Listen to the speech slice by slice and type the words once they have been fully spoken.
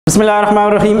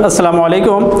बिस्मिल्लाहिर्रहमानिर्रहीम अस्सलामु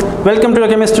अलैकुम। Welcome to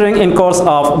केमिस्ट्रिंग in course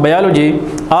of biology.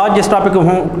 आज जिस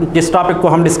टॉपिक को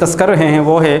हम डिस्कस कर रहे हैं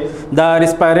वो है the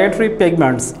respiratory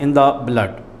pigments in the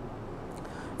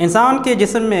blood. इंसान के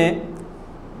जिस्म में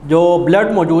जो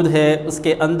ब्लड मौजूद है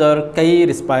उसके अंदर कई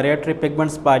रिस्पायरेटरी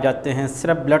पिगमेंट्स पाए जाते हैं।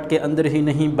 सिर्फ ब्लड के अंदर ही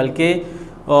नहीं बल्कि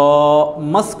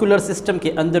मस्कुलर सिस्टम के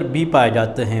अंदर भी पाए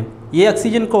जाते हैं। ये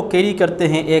ऑक्सीजन को कैरी करते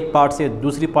हैं एक पार्ट से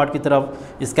दूसरी पार्ट की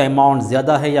तरफ। इसका अमाउंट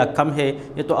ज़्यादा है या कम है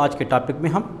ये तो आज के टॉपिक में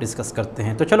हम डिस्कस करते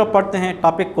हैं। तो चलो पढ़ते हैं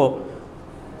टॉपिक को।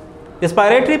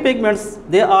 Respiratory pigments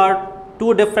they are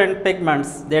to different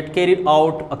pigments that carry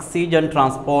out oxygen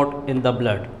transport in the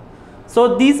blood. So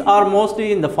these are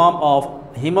mostly in the form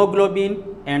of haemoglobin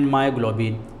and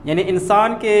myoglobin. यानी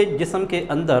इंसान के जिस्म के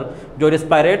अंदर जो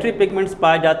रिस्पायरेटरी पिगमेंट्स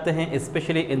पाए जाते हैं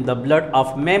specially in the blood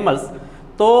of mammals,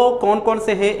 तो कौन कौन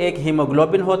से हैं? एक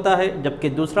हीमोग्लोबिन होता है जबकि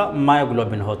दूसरा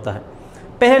मायोग्लोबिन होता है।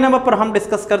 पहले नंबर पर हम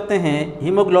डिस्कस करते हैं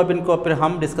हीमोग्लोबिन को, फिर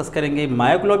हम डिस्कस करेंगे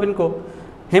मायोग्लोबिन को।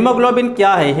 हीमोग्लोबिन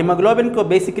क्या है? हीमोग्लोबिन को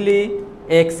बेसिकली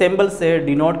एक सिंबल से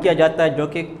डिनोट किया जाता है जो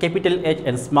कि capital H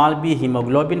and small b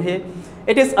haemoglobin है।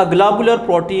 It is a globular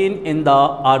protein in the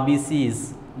RBCs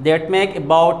that make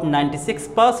about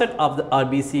 96% of the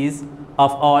RBCs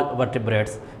of all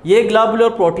vertebrates। ये ग्लोबुलर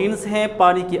प्रोटीन्स हैं,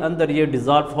 पानी के अंदर ये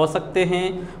डिज़ोल्व हो सकते हैं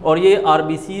और ये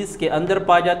RBCs के अंदर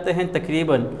पाए जाते हैं।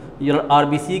 तकरीबन ये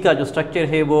RBC का जो स्ट्रक्चर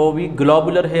है वो भी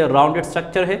ग्लोबुलर है, राउंडेड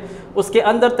स्ट्रक्चर है। उसके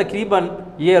अंदर तकरीबन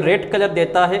ये रेड कलर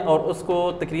देता है और उसको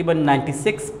तकरीबन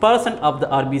 96% ऑफ द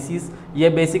RBCs ये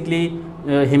बेसिकली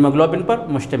हीमोग्लोबिन पर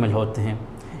मुश्तमिल होते हैं।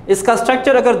 इसका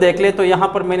स्ट्रक्चर अगर देख ले तो यहाँ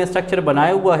पर मैंने स्ट्रक्चर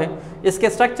बनाया हुआ है। इसके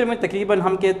स्ट्रक्चर में तकरीबन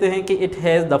हम कहते हैं कि it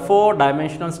has the 4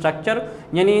 dimensional structure,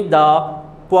 यानी द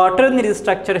क्वाटरनरी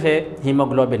स्ट्रक्चर है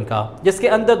हीमोग्लोबिन का, जिसके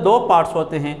अंदर 2 पार्ट्स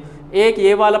होते हैं। एक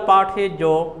ये वाला पार्ट है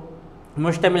जो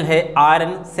मुश्तमिल है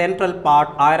आयरन, सेंट्रल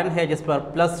पार्ट आयरन है जिस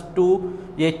पर +2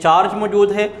 ये चार्ज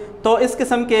मौजूद है। तो इस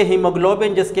किस्म के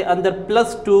हीमोग्लोबिन जिसके अंदर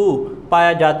 +2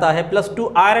 पाया जाता है,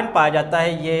 +2 आयरन पाया जाता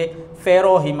है, ये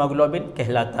फेरो हीमोग्लोबिन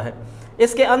कहलाता है।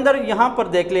 इसके अंदर यहाँ पर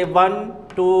देख ले 1,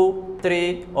 2,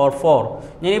 3 और 4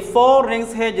 यानी 4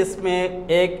 रिंग्स है जिसमें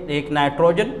एक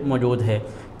नाइट्रोजन मौजूद है।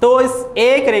 तो इस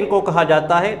एक रिंग को कहा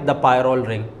जाता है द पायरोल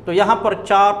रिंग। तो यहाँ पर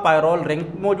 4 पायरोल रिंग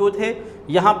मौजूद है।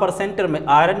 यहाँ पर सेंटर में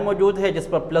आयरन मौजूद है जिस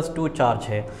पर +2 चार्ज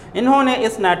है। इन्होंने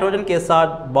इस नाइट्रोजन के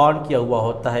साथ बॉन्ड किया हुआ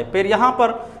होता है। फिर यहाँ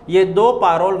पर ये 2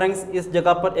 पायरोल रिंग्स इस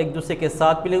जगह पर एक दूसरे के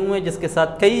साथ मिले हुए हैं जिसके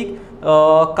साथ कई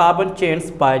कार्बन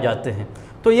चेन्स पाए जाते हैं।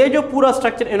 तो ये जो पूरा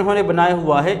स्ट्रक्चर इन्होंने बनाया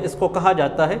हुआ है इसको कहा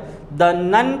जाता है the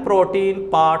non protein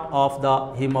part of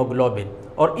the haemoglobin,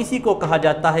 और इसी को कहा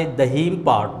जाता है द हीम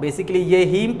पार्ट। बेसिकली ये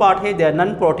हीम पार्ट है, द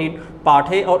नॉन प्रोटीन पार्ट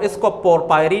है, और इसको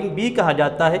पोरपायरिन भी कहा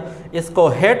जाता है, इसको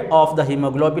हेड ऑफ द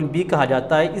हीमोग्लोबिन भी कहा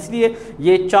जाता है। इसलिए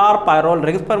ये 4 पायरोल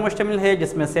रिंग्स पर मुश्तमिल है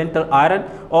जिसमें सेंटर आयरन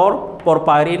और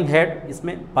पोरपायरिन हेड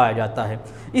इसमें पाया जाता है।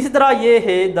 इसी तरह ये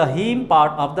है the haem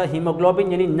part of the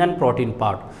haemoglobin यानी नॉन प्रोटीन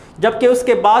पार्ट। जबकि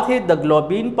उसके बाद है the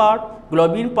globin part.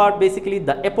 Globin part basically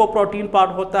the apoprotein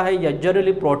part होता है या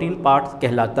जनरली प्रोटीन पार्ट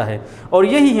कहलाता है, और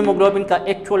यही हीमोग्लोबिन का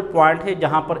एक्चुअल पॉइंट है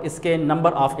जहां पर इसके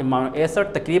नंबर ऑफ अमाइनो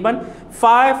एसिड तकरीबन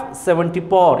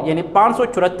 574 यानी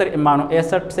 574 अमाइनो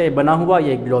एसिड से बना हुआ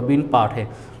ये ग्लोबिन पार्ट है।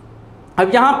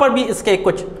 अब यहाँ पर भी इसके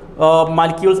कुछ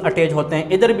मॉलिक्यूल्स अटैच होते हैं,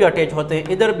 इधर भी अटैच होते हैं,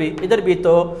 इधर भी।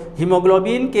 तो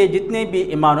हीमोग्लोबिन के जितने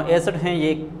भी अमाइनो एसिड हैं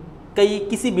ये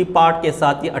किसी भी पार्ट के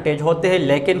साथ ये अटैच होते हैं,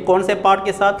 लेकिन कौन से पार्ट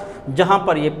के साथ? जहाँ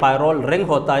पर ये पायरोल रिंग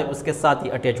होता है उसके साथ ही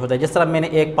अटैच होता है। जिस तरह मैंने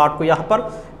एक पार्ट को यहाँ पर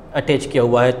अटैच किया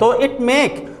हुआ है। तो it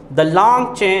make the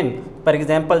long chain, for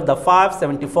example the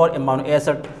 574 amino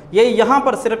acid, ये यहाँ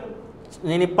पर सिर्फ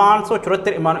यानी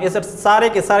 574 अमाइनो एसिड सारे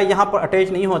के सारे यहाँ पर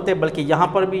अटैच नहीं होते, बल्कि यहाँ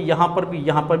पर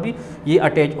भी ये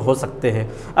अटैच हो सकते हैं।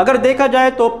 अगर देखा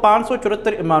जाए तो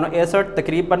 574 अमाइनो एसिड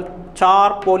तकरीबन 4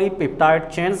 पॉलीपेप्टाइड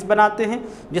चेन्स बनाते हैं,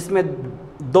 जिसमें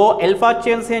 2 अल्फा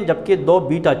चेन्स हैं जबकि 2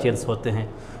 बीटा चेन्स होते हैं।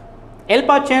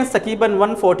 अल्फा चेन्स तकरीबन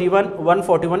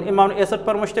 141 अमाइनो एसिड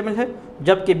पर मुश्तमिल है,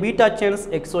 जबकि बीटा चेन्स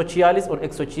 146 और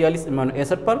 146 अमाइनो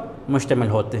एसिड पर मुश्तमिल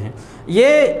होते हैं। ये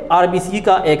RBC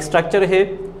का एक स्ट्रक्चर है,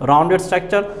 राउंडेड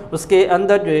स्ट्रक्चर। उसके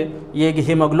अंदर जो ये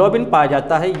हीमोग्लोबिन पाया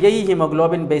जाता है, यही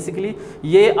हीमोग्लोबिन बेसिकली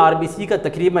ये RBC का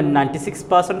तकरीबन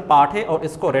 96% पार्ट है और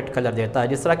इसको रेड कलर देता है,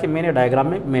 जिस तरह कि मैंने डायग्राम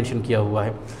में मेंशन किया हुआ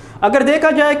है। अगर देखा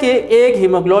जाए कि एक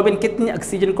हीमोग्लोबिन कितनी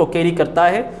ऑक्सीजन को कैरी करता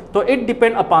है तो it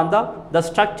depend upon the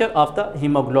structure of the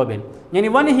haemoglobin. यानी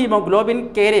 1 haemoglobin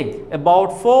carrying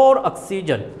about 4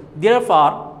 oxygen,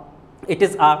 therefore it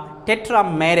is a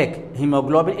tetrameric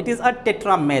haemoglobin, it is a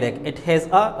tetrameric, it has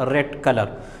a red colour,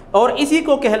 और इसी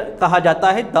को कहा जाता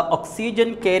है the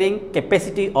oxygen carrying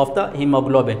capacity of the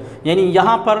haemoglobin. यानी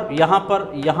यहाँ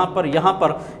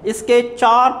पर इसके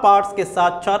 4 पार्ट्स के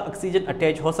साथ 4 ऑक्सीजन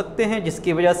अटैच हो सकते हैं,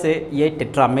 जिसकी वजह से ये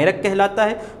टेट्रामेरिक कहलाता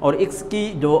है, और इसकी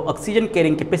जो ऑक्सीजन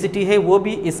कैरिंग कैपेसिटी है वो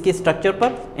भी इसके स्ट्रक्चर पर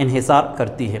इन्हिसार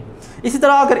करती है। इसी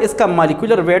तरह अगर इसका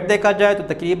मॉलिक्यूलर वेट देखा जाए तो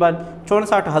तकरीबन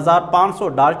 64,500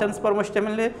 डाल्टन्स पर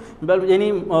मुश्तमिल है, यानी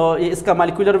इसका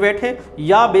मॉलिक्यूलर वेट है,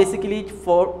 या बेसिकली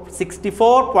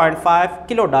 64.5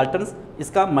 किलो डाल्टन्स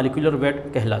इसका मॉलिक्यूलर वेट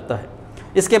कहलाता है।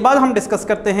 इसके बाद हम डिस्कस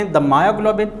करते हैं द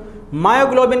मायोग्लोबिन।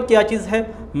 मायोग्लोबिन क्या चीज़ है?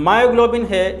 मायोग्लोबिन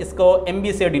है, इसको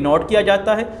MB से डिनोट किया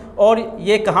जाता है, और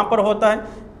ये कहाँ पर होता है?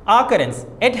 आकरेंस,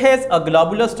 it has a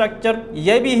globular structure,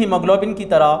 ये भी हीमोग्लोबिन की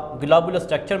तरह ग्लोबुलर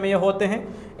स्ट्रक्चर में ये होते हैं।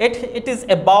 It is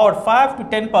about 5 to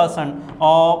 10%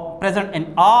 present in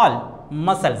all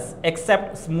muscles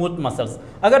accept smooth muscles.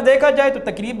 अगर देखा जाए तो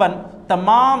तकरीबन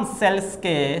तमाम सेल्स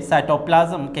के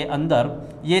साइटोप्लाज्म के अंदर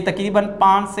ये तकरीबन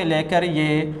 5 से लेकर ये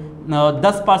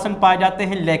 10% पाए जाते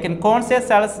हैं, लेकिन कौन से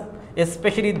सेल्स?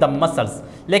 Specially the muscles.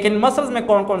 लेकिन मसल्स में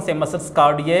कौन कौन से मसल्स?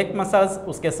 कार्डियक मसल्स,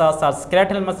 उसके साथ साथ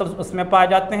स्केलेटल मसल्स उसमें पाए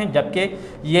जाते हैं, जबकि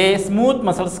ये स्मूथ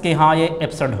मसल्स के यहाँ ये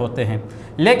एब्सेंट होते हैं।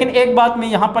 लेकिन एक बात मैं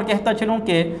यहाँ पर कहता चलूँ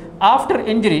कि after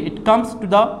injury it comes to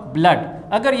the blood,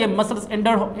 अगर ये मसल्स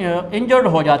इंजर्ड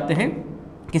हो जाते हैं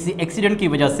किसी एक्सीडेंट की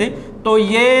वजह से, तो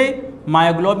ये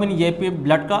मायोग्लोबिन ये पे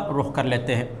ब्लड का रुख कर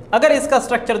लेते हैं। अगर इसका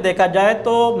स्ट्रक्चर देखा जाए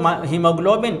तो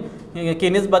हीमोग्लोबिन की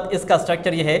निस्बत इसका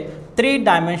स्ट्रक्चर ये है 3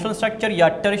 डायमेंशनल स्ट्रक्चर या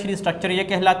टर्शियरी स्ट्रक्चर ये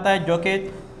कहलाता है, जो कि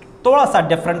थोड़ा सा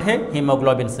डिफरेंट है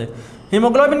हीमोग्लोबिन से।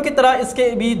 हीमोग्लोबिन की तरह इसके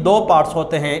भी 2 पार्ट्स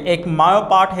होते हैं, एक मायो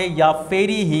पार्ट है या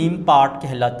फेरी हीम पार्ट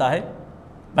कहलाता है।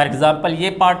 फॉर एग्जाम्पल ये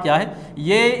पार्ट क्या है?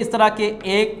 ये इस तरह के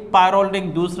एक पायरोल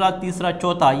रिंग, दूसरा, तीसरा,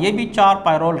 चौथा, ये भी 4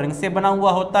 पायरोल रिंग से बना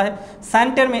हुआ होता है।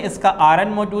 सेंटर में इसका आयरन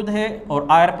मौजूद है और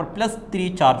आयरन पर +3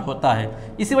 चार्ज होता है।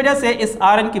 इसी वजह से इस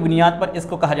आयरन की बुनियाद पर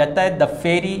इसको कहा जाता है द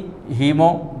फेरी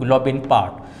हीमोग्लोबिन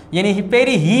पार्ट, यानी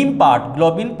फेरी हीम पार्ट,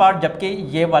 ग्लोबिन पार्ट, जबकि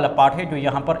ये वाला पार्ट है जो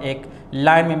यहाँ पर एक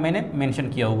लाइन में मैंने मेंशन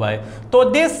किया हुआ है। तो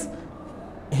this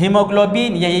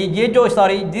haemoglobin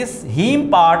this haem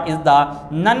part is the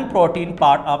non protein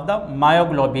part of the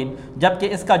myoglobin, जबकि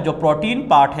इसका जो प्रोटीन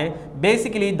पार्ट है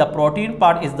basically the protein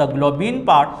part is the globin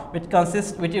part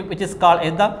which is called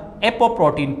as the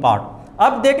apoprotein part.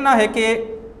 अब देखना है कि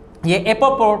ये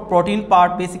एपोप्रोटीन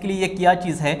पार्ट बेसिकली ये क्या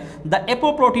चीज़ है? द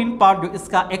एपोप्रोटीन पार्ट जो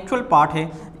इसका एक्चुअल पार्ट है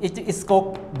इसको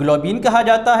ग्लोबिन कहा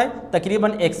जाता है,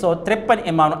 तकरीबन 153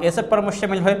 अमीनो एसिड पर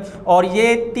मुश्तमिल है, और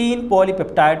ये 3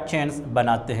 पॉलीपेप्टाइड चेन्स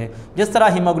बनाते हैं। जिस तरह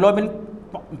हीमोग्लोबिन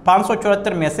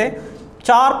 574 में से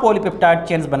 4 पॉलीपेप्टाइड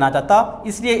चेन्स बनाता था,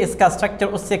 इसलिए इसका स्ट्रक्चर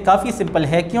उससे काफ़ी सिंपल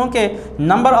है, क्योंकि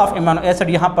नंबर ऑफ अमीनो एसिड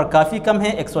यहाँ पर काफ़ी कम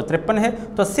है, 153 है,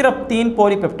 तो सिर्फ 3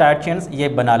 पॉलीपेप्टाइड चेन्स ये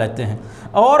बना लेते हैं।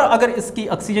 और अगर इसकी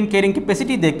ऑक्सीजन कैरिंग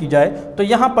कैपेसिटी देखी जाए तो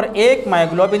यहाँ पर एक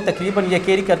मायोग्लोबिन तकरीबन ये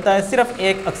कैरी करता है सिर्फ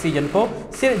 1 ऑक्सीजन को,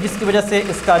 जिसकी वजह से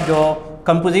इसका जो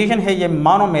कंपोजिशन है ये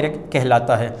मोनोमेरिक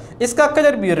कहलाता है। इसका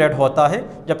कलर भी रेड होता है,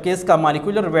 जबकि इसका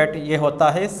मॉलिक्यूलर वेट ये होता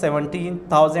है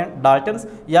 17,000 डाल्टन्स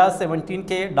या 17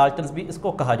 के डाल्टन्स भी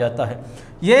इसको कहा जाता है।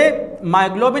 ये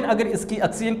मायोग्लोबिन अगर इसकी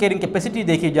ऑक्सीजन कैरिंग कैपेसिटी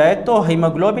देखी जाए तो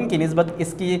हीमोग्लोबिन की निस्बत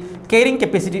इसकी carrying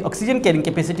capacity, oxygen carrying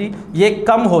capacity ये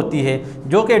कम होती है,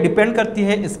 जो कि डिपेंड करती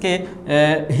है इसके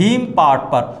हीम पार्ट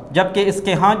पर, जबकि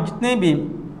इसके यहाँ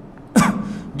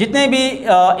जितने भी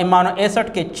अमीनो एसिड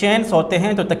के चेन्स होते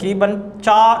हैं तो तकरीबन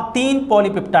 3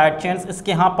 पॉलीपेप्टाइड चेन्स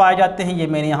इसके यहाँ पाए जाते हैं, ये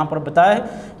मैंने यहाँ पर बताया है,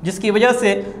 जिसकी वजह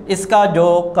से इसका जो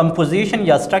कंपोजिशन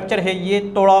या स्ट्रक्चर है ये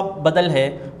थोड़ा बदल है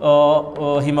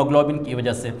हीमोग्लोबिन की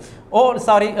वजह से और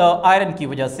आयरन की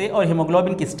वजह से, और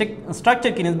हीमोग्लोबिन की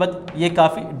स्ट्रक्चर की निस्बत ये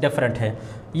काफ़ी डिफरेंट है।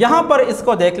 यहाँ पर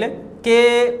इसको देख लें कि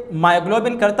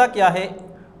मायोग्लोबिन करता क्या है।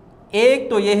 एक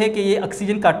तो ये है कि ये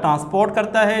ऑक्सीजन का ट्रांसपोर्ट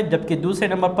करता है, जबकि दूसरे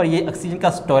नंबर पर ये ऑक्सीजन का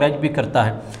स्टोरेज भी करता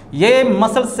है। ये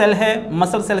मसल सेल है,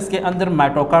 मसल सेल्स के अंदर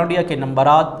माइटोकॉन्ड्रिया के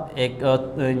नंबरात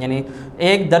यानी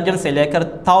 1 दर्जन से लेकर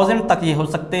 1000 तक ये हो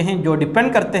सकते हैं, जो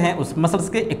डिपेंड करते हैं उस मसल्स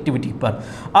के एक्टिविटी पर।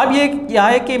 अब ये क्या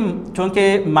है कि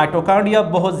चूँकि माइटोकॉन्ड्रिया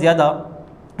बहुत ज़्यादा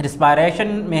रिस्पायरेशन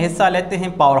में हिस्सा लेते हैं,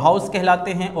 पावर हाउस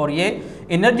कहलाते हैं, और ये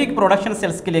एनर्जी की प्रोडक्शन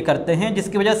सेल्स के लिए करते हैं,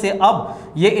 जिसकी वजह से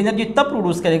अब ये एनर्जी तब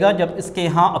प्रोड्यूस करेगा जब इसके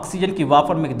यहाँ ऑक्सीजन की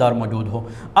वाफर मिकदार मौजूद हो।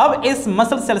 अब इस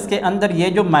मसल सेल्स के अंदर ये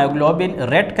जो मायोग्लोबिन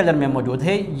रेड कलर में मौजूद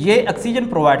है ये ऑक्सीजन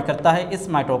प्रोवाइड करता है इस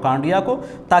माइटोकॉन्ड्रिया को,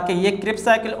 ताकि ये क्रिप्स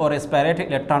साइकिल और रेस्पिरेटरी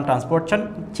इलेक्ट्रॉन ट्रांसपोर्ट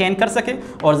चेन कर सके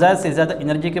और ज़्यादा से ज़्यादा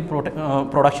एनर्जी के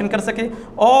प्रोडक्शन कर सके,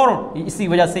 और इसी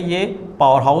वजह से ये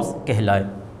पावर हाउस कहलाए।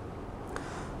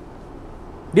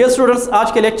 डियर स्टूडेंट्स, आज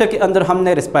के लेक्चर के अंदर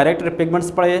हमने रेस्पिरेटरी पिगमेंट्स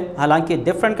पढ़े। हालांकि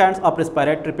different kinds of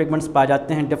respiratory pigments पाए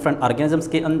जाते हैं डिफरेंट ऑर्गेनिजम्स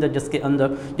के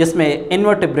अंदर, जिसमें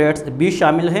इन्वर्टिब्रेट्स भी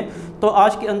शामिल हैं। तो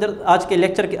आज के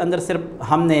लेक्चर के अंदर सिर्फ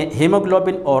हमने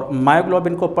हीमोग्लोबिन और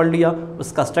मायोग्लोबिन को पढ़ लिया,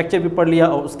 उसका स्ट्रक्चर भी पढ़ लिया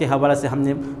और उसके हवाले से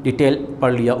हमने डिटेल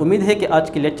पढ़ लिया। उम्मीद है कि आज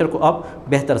के लेक्चर को आप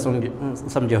बेहतर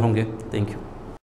समझे होंगे। Thank you.